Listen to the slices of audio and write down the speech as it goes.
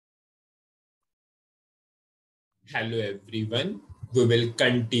Hello everyone, we will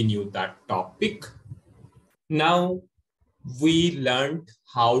continue that topic. Now we learned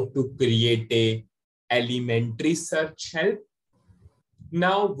how to create a elementary search help.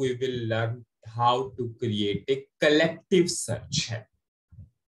 Now we will learn how to create a collective search help.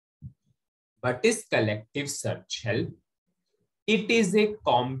 What is collective search help? It is a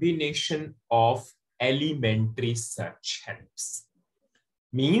combination of elementary search helps.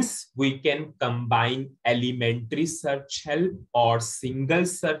 Means we can combine elementary search help or single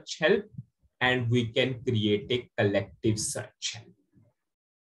search help and we can create a collective search help.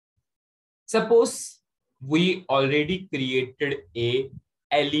 Suppose we already created a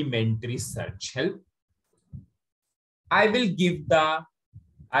elementary search help. I'll change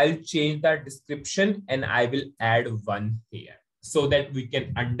the description and I will add one here so that we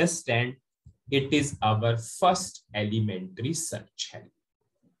can understand it is our first elementary search help.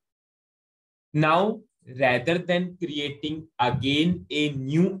 Now, rather than creating again a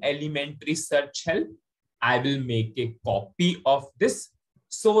new elementary search help, I will make a copy of this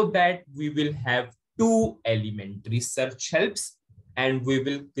so that we will have two elementary search helps and we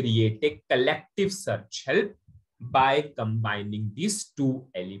will create a collective search help by combining these two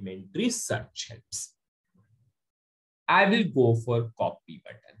elementary search helps. I will go for copy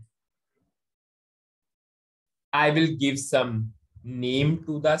button. I will give some name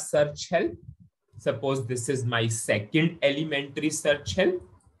to the search help. Suppose this is my second elementary search help.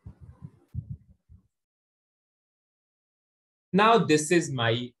 Now this is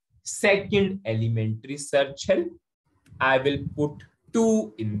my second elementary search help. I will put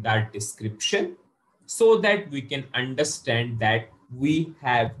 2 in that description so that we can understand that we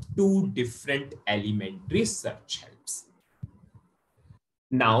have two different elementary search helps.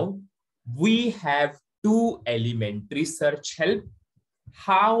 Now we have two elementary search help.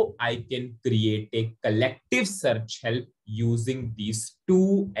 How I can create a collective search help using these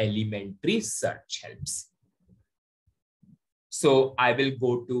two elementary search helps. So I will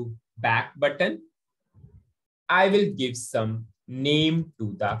go to back button. I will give some name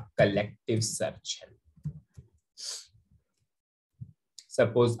to the collective search help.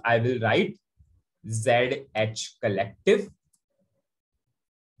 Suppose I will write ZH collective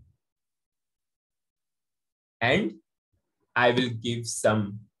and I will give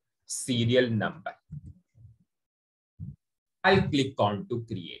some serial number. I'll click on to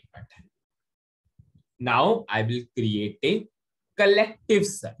create button. Now I will create a collective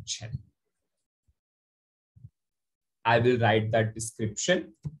search help. I will write the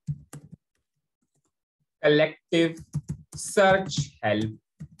description. Collective search help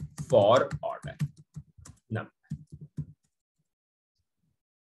for order number.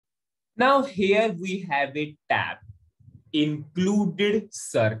 Now here we have a tab. Included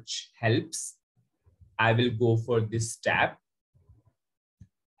search helps. I will go for this tab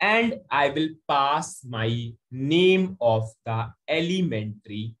and I will pass my name of the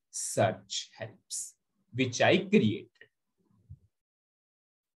elementary search helps which I created.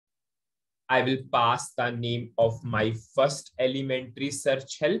 I will pass the name of my first elementary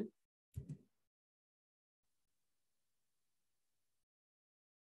search help.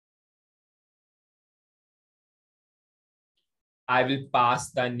 I will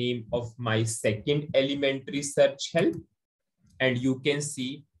pass the name of my second elementary search help. And you can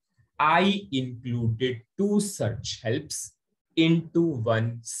see I included two search helps into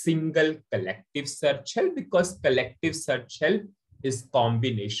one single collective search help because collective search help is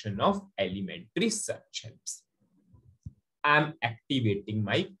combination of elementary search helps. I'm activating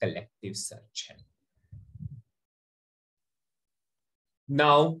my collective search help.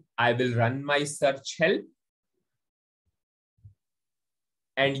 Now I will run my search help.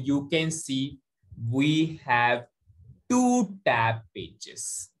 And you can see we have two tab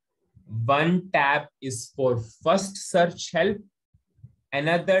pages. One tab is for first search help.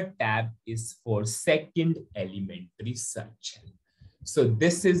 Another tab is for second elementary search help. So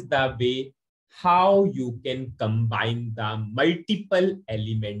this is the way how you can combine the multiple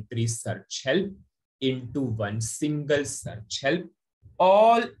elementary search help into one single search help.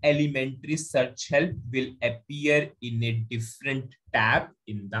 All elementary search help will appear in a different tab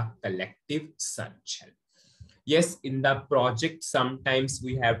in the collective search help. Yes, in the project, sometimes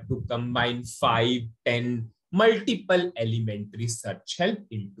we have to combine 5, 10, multiple elementary search help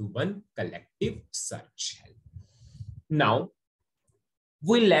into one collective search help. Now,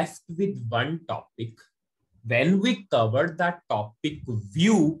 we left with one topic. When we covered the topic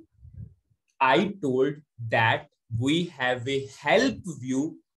view, I told that we have a help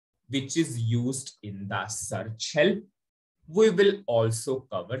view which is used in the search help. We will also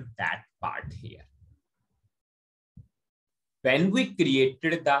cover that part here. When we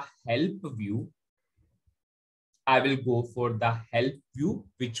created the help view, I will go for the help view,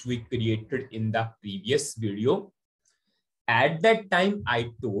 which we created in the previous video. At that time,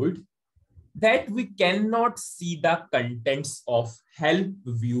 I told that we cannot see the contents of help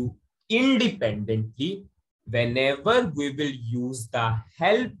view independently. Whenever we will use the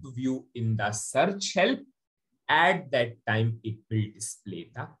help view in the search help, at that time it will display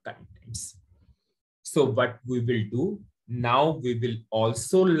the contents. So what we will do now, we will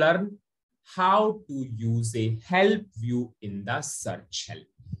also learn how to use a help view in the search help.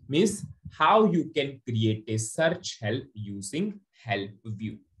 Means how you can create a search help using help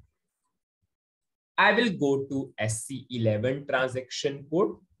view. I will go to SC11 transaction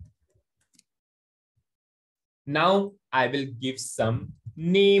code. Now I will give some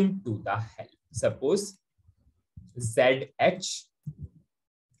name to the help. Suppose ZH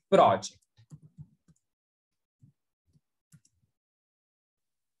project.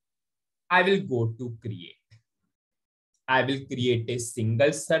 I will go to create. I will create a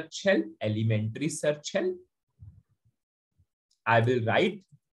single search help, elementary search help. I will write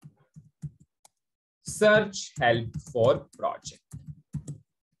search help for project.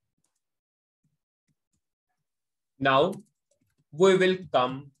 Now we will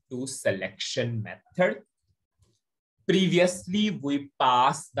come to selection method. Previously we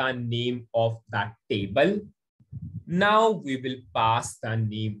passed the name of the table. Now we will pass the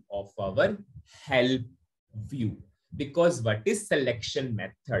name of our help view, because what is selection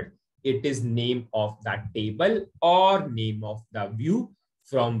method? It is name of the table or name of the view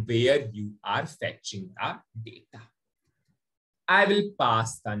from where you are fetching the data. I will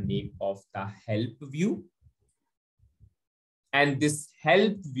pass the name of the help view. And this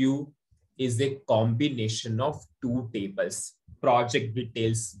help view is a combination of two tables, project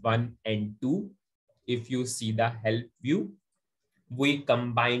details 1 and 2. If you see the help view, we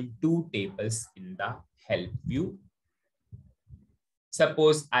combine two tables in the help view.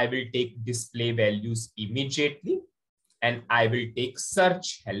 Suppose I will take display values immediately and I will take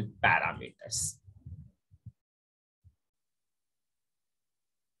search help parameters.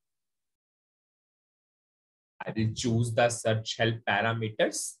 I will choose the search help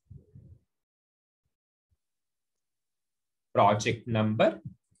parameters, project number,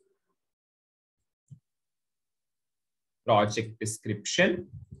 project description,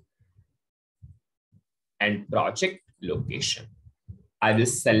 and project location. I will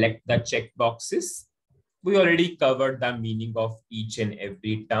select the checkboxes. We already covered the meaning of each and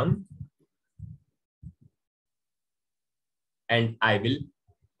every term. And I will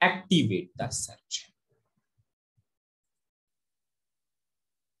activate the search.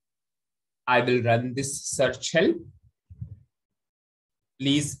 I will run this search help.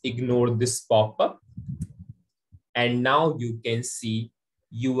 Please ignore this pop-up. And now you can see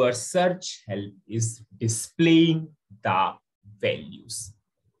your search help is displaying the values.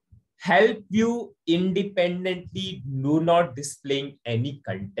 Help view independently do not displaying any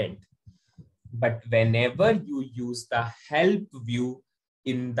content. But whenever you use the help view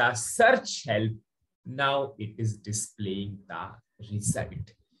in the search help, now it is displaying the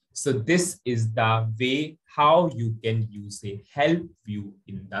result. So this is the way how you can use a help view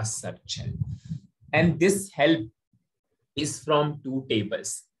in the search help. And this help is from two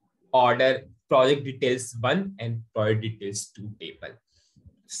tables, order project details 1 and project details 2 table.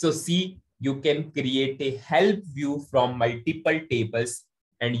 So see, you can create a help view from multiple tables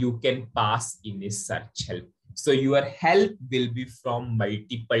and you can pass in a search help. So your help will be from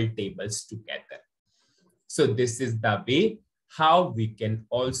multiple tables together. So this is the way how we can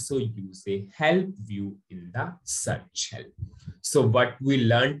also use a help view in the search help. So what we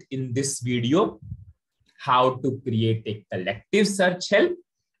learned in this video, how to create a collective search help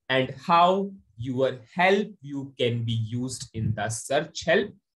and how your help view can be used in the search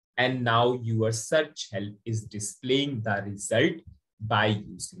help. And now your search help is displaying the result by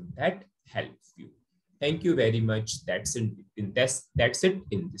using that help view. Thank you very much. That's it in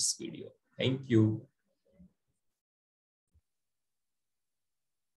this video. Thank you.